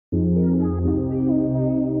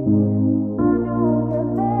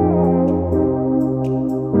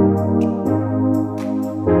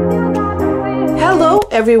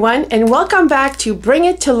everyone, and welcome back to Bring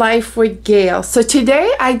It to Life with Gail. So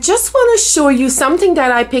today I just want to show you something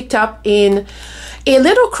that I picked up in a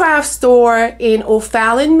little craft store in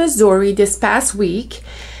O'Fallon, Missouri this past week,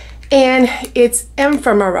 and it's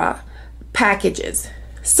ephemera packages.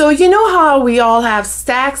 So you know how we all have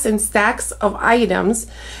stacks and stacks of items.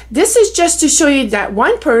 This is just to show you that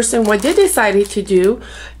one person, what they decided to do,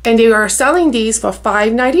 and they are selling these for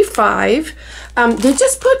 $5.95. They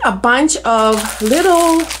just put a bunch of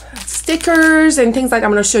little stickers and things like that.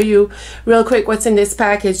 I'm going to show you real quick what's in this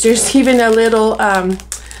package. There's even a little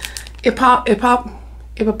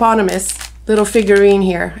hippopotamus little figurine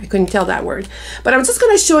here. I couldn't tell that word, but I'm just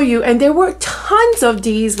going to show you. And there were tons of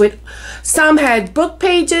these, with some had book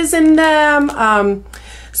pages in them.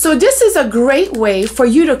 So this is a great way for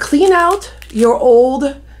you to clean out your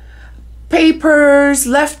old papers,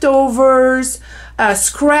 leftovers,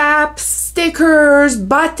 scraps, stickers,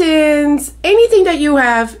 buttons, anything that you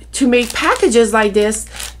have, to make packages like this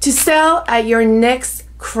to sell at your next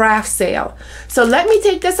craft sale. So let me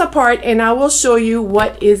take this apart and I will show you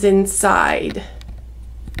what is inside.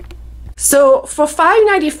 So for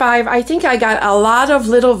 $5.95, I think I got a lot of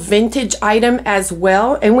little vintage item as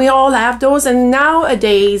well, and we all have those. And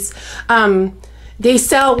nowadays they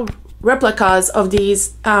sell replicas of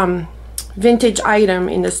these vintage item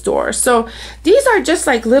in the store. So these are just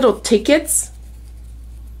like little tickets.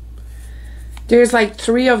 There's like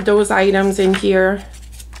 3 of those items in here.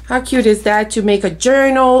 How cute is that, to make a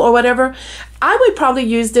journal or whatever? I would probably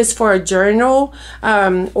use this for a journal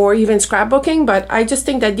or even scrapbooking, but I just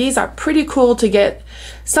think that these are pretty cool to get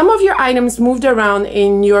some of your items moved around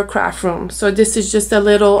in your craft room. So this is just a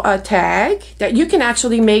little tag that you can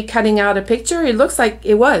actually make, cutting out a picture. It looks like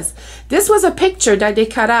it was. This was a picture that they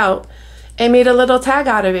cut out and made a little tag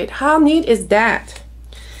out of it. How neat is that?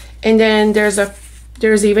 And then there's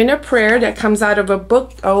even a prayer that comes out of a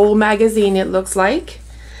book, an old magazine, it looks like.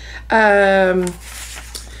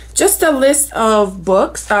 Just a list of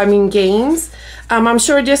books, games. I'm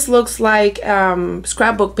sure this looks like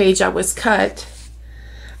scrapbook page that was cut.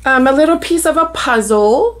 A little piece of a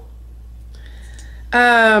puzzle.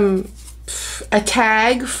 A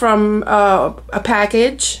tag from a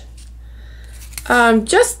package.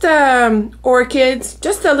 Just orchids,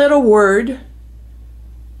 just a little word.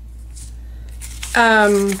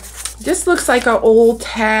 This looks like an old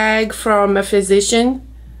tag from a physician.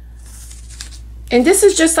 And this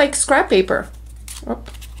is just like scrap paper.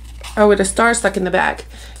 Oh, with a star stuck in the back.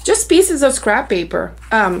 Just pieces of scrap paper.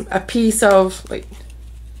 A piece of, wait.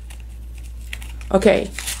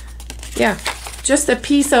 Okay. Yeah. Just a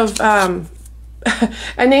piece of an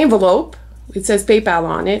envelope. It says PayPal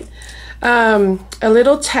on it. A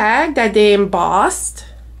little tag that they embossed.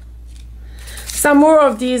 Some more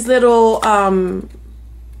of these little,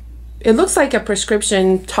 it looks like a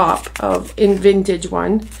prescription top in vintage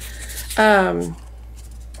one.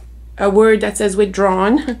 A word that says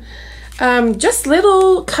withdrawn. Just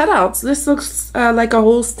little cutouts. This looks like a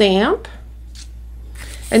whole stamp.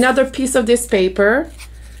 Another piece of this paper.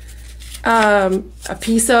 A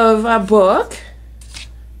piece of a book.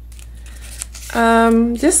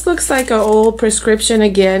 This looks like an old prescription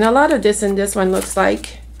again. A lot of this in this one looks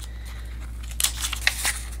like,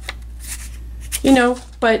 you know,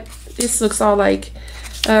 but this looks all like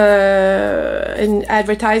an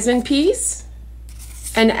advertisement piece,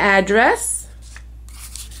 an address.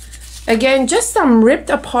 Again, just some ripped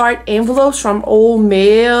apart envelopes from old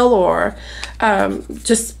mail, or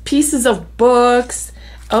just pieces of books.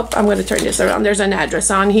 Oh, I'm going to turn this around. There's an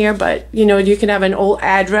address on here, but you know, you can have an old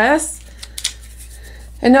address.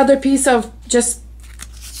 Another piece of just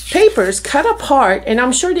papers cut apart, and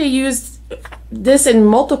I'm sure they used this in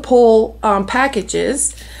multiple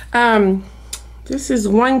packages. This is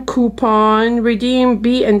one coupon, redeem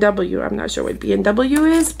B&W. I'm not sure what B&W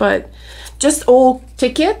is, but just old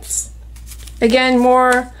tickets. Again,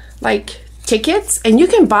 more like tickets, and you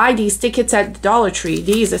can buy these tickets at the Dollar Tree,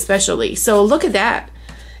 these especially. So look at that,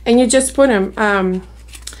 and you just put them. I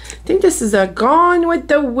think this is a Gone with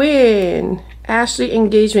the Wind Ashley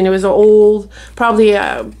engagement. It was an old, probably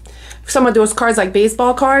some of those cards, like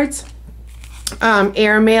baseball cards.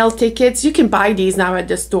 Airmail tickets. You can buy these now at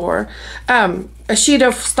the store. A sheet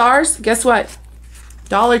of stars. Guess what?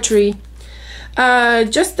 Dollar Tree.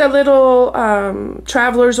 Just a little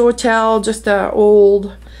traveler's hotel. Just a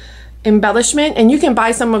old embellishment, and you can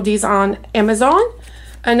buy some of these on Amazon.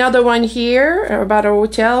 Another one here about a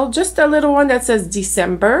hotel. Just a little one that says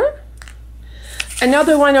December.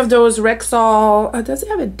 Another one of those Rexall. Does it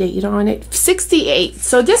have a date on it? 68.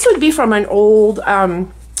 So this would be from an old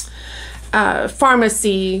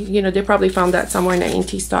pharmacy, you know, they probably found that somewhere in the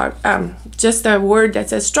antique store. Just a word that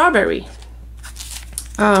says strawberry.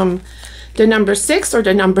 The number 6 or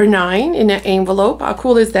the number 9 in an envelope. How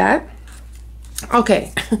cool is that?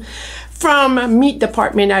 Okay, from meat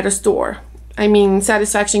department at a store. I mean,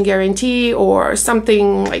 satisfaction guarantee or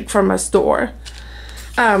something like from a store.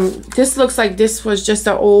 This looks like this was just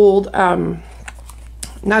an old, not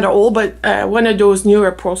an old, but one of those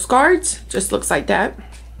newer postcards. Just looks like that.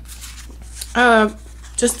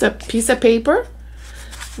 Just a piece of paper.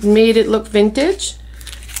 Made it look vintage.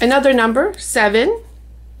 Another number, 7.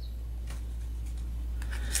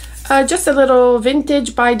 Just a little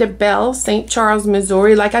vintage by the Bell, St. Charles,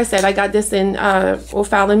 Missouri. Like I said, I got this in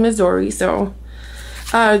O'Fallon, Missouri. So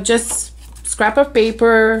just scrap of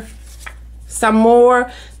paper, some more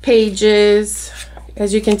pages,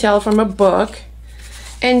 as you can tell from a book.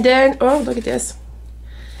 And then, oh, look at this.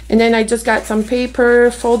 And then I just got some paper,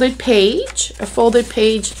 folded page, a folded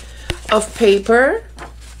page of paper.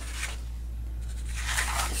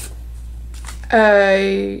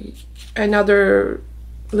 Another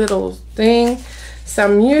little thing,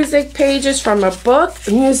 some music pages from a book,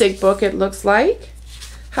 music book it looks like.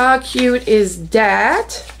 How cute is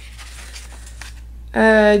that?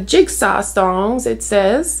 Jigsaw songs it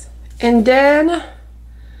says, and then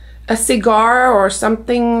a cigar or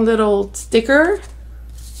something, little sticker,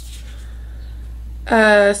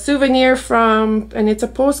 a souvenir from, and it's a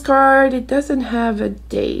postcard. It doesn't have a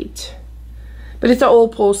date, but it's an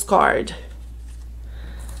old postcard.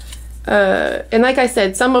 And like I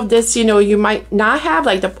said, some of this, you know, you might not have,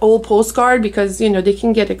 like the old postcard, because, you know, they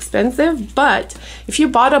can get expensive. But if you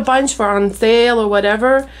bought a bunch for on sale or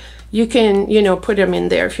whatever, you can, you know, put them in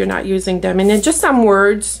there if you're not using them. And then just some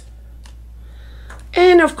words.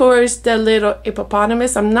 And of course, the little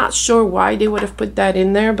hippopotamus. I'm not sure why they would have put that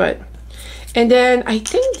in there, but. And then I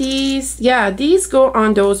think these, yeah, these go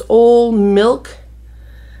on those old milk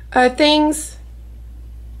things.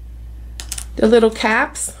 The little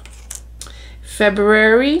caps.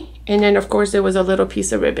 February, and then of course there was a little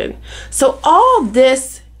piece of ribbon. So all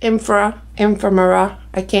this ephemera,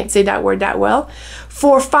 I can't say that word that well,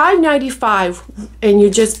 for $5.95, and you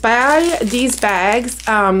just buy these bags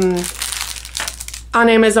on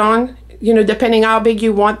Amazon, you know, depending how big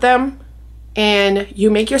you want them, and you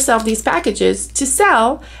make yourself these packages to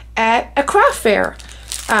sell at a craft fair.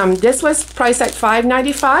 This was priced at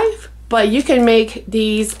 $5.95, but you can make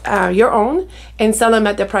these your own and sell them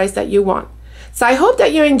at the price that you want. So I hope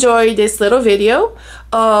that you enjoyed this little video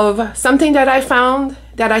of something that I found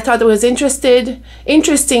that I thought was interesting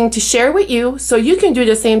to share with you, so you can do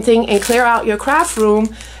the same thing and clear out your craft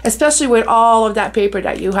room, especially with all of that paper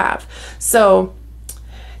that you have. So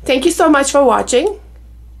thank you so much for watching.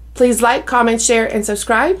 Please like, comment, share, and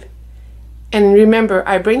subscribe. And remember,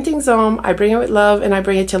 I bring things home, I bring it with love, and I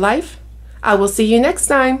bring it to life. I will see you next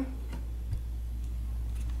time.